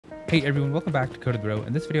Hey everyone, welcome back to Code of the Row.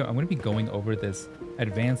 In this video, I'm going to be going over this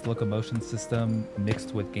advanced locomotion system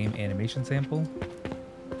mixed with game animation sample.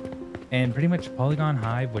 And pretty much Polygon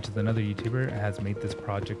Hive, which is another YouTuber, has made this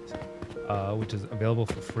project, which is available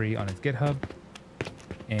for free on his GitHub.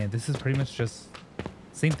 And this is pretty much just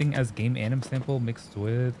same thing as game anim sample mixed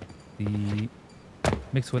with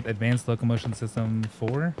advanced locomotion system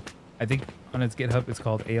 4. I think on its GitHub it's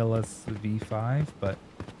called ASLV4, but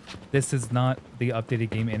this is not the updated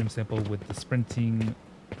game anim sample with the sprinting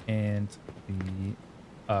and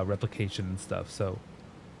the replication and stuff. So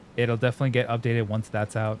it'll definitely get updated once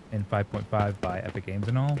that's out in 5.5 by Epic Games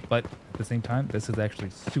and all. But at the same time, this is actually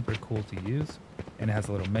super cool to use. And it has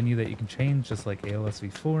a little menu that you can change, just like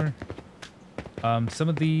ASLV4. Some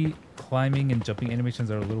of the climbing and jumping animations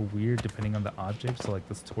are a little weird depending on the object. So like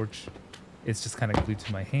this torch is just kind of glued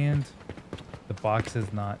to my hand. The box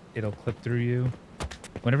is not, it'll clip through you.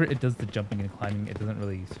 Whenever it does the jumping and climbing, it doesn't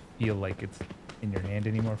really feel like it's in your hand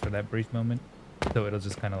anymore for that brief moment. So it'll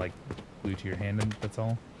just kind of like glue to your hand, and that's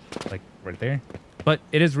all, like right there. But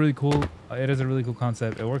it is really cool. It is a really cool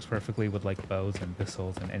concept. It works perfectly with like bows and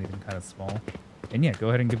pistols and anything kind of small. And yeah, go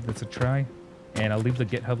ahead and give this a try. And I'll leave the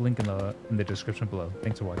GitHub link in the description below.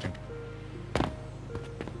 Thanks for watching.